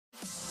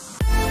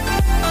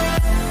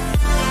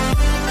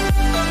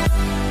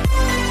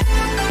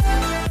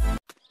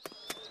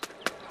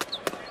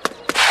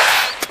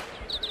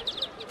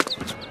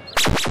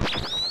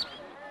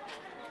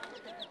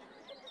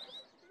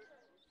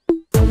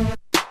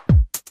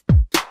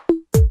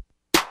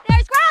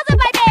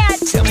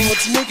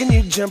What's making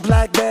you jump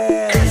like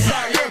that?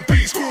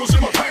 S.I.M.P, squirrels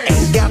in my pants.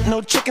 Ain't got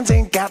no chickens,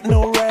 ain't got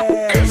no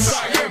rats.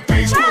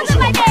 S.I.M.P, squirrels in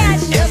my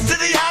pants. S to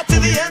the I to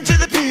the M to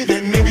the P,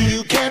 then maybe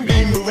you can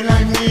be moving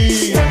like me.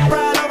 Step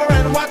right over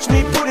and watch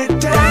me put it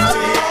down. To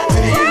the I to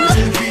the M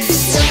to the P.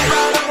 Step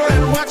right over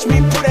and watch me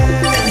put it.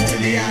 S to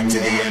the I to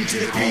the M to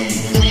the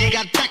P. When you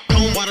got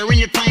backbone water in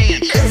your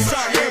pants.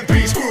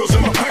 S.I.M.P, squirrels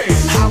in my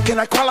pants. How can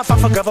I qualify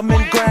for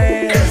government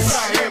grants?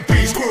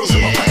 S.I.M.P, squirrels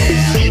in my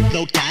pants.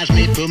 Hypnotize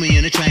me, put me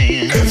in a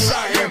trance.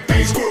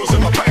 S.I.M.P, squirrels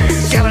in my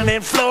pants. Gallon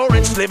in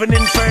Florence, living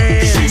in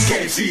France. She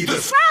can't see the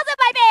Squirrels in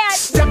my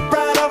pants. Step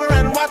right over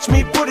and watch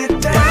me put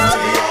it down. to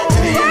the M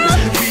to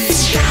the P.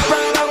 Step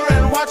right over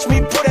and watch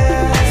me put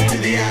it. To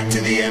the I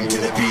to the M to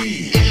the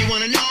P. If you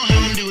wanna know how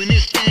I'm doing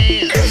this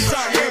dance,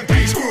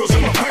 S.I.M.P, squirrels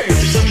in my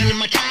pants. something in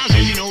my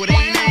trousers, you know it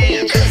ain't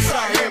dance.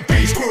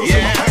 S.I.M.P, squirrels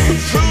in my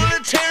pants.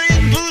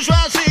 Proletarian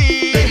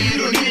bourgeoisie. Baby, you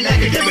don't need an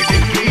academic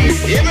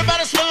degree.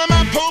 Everybody smelling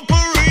my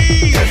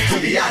potpourri. S to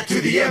the I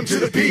to the M to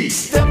the P.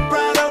 Step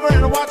right over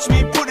and watch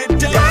me put it down. To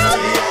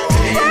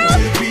the M to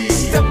the P.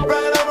 Step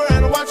right over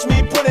and watch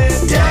me put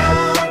it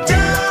down,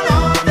 down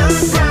on the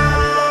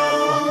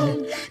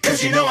ground.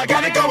 'Cause you know I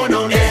got it going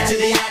on. S to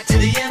the I to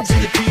the M to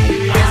the P.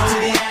 S to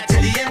the I to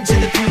the M to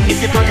the P.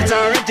 If your pockets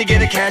are empty,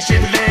 get a cash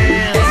in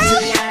advance. S to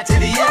the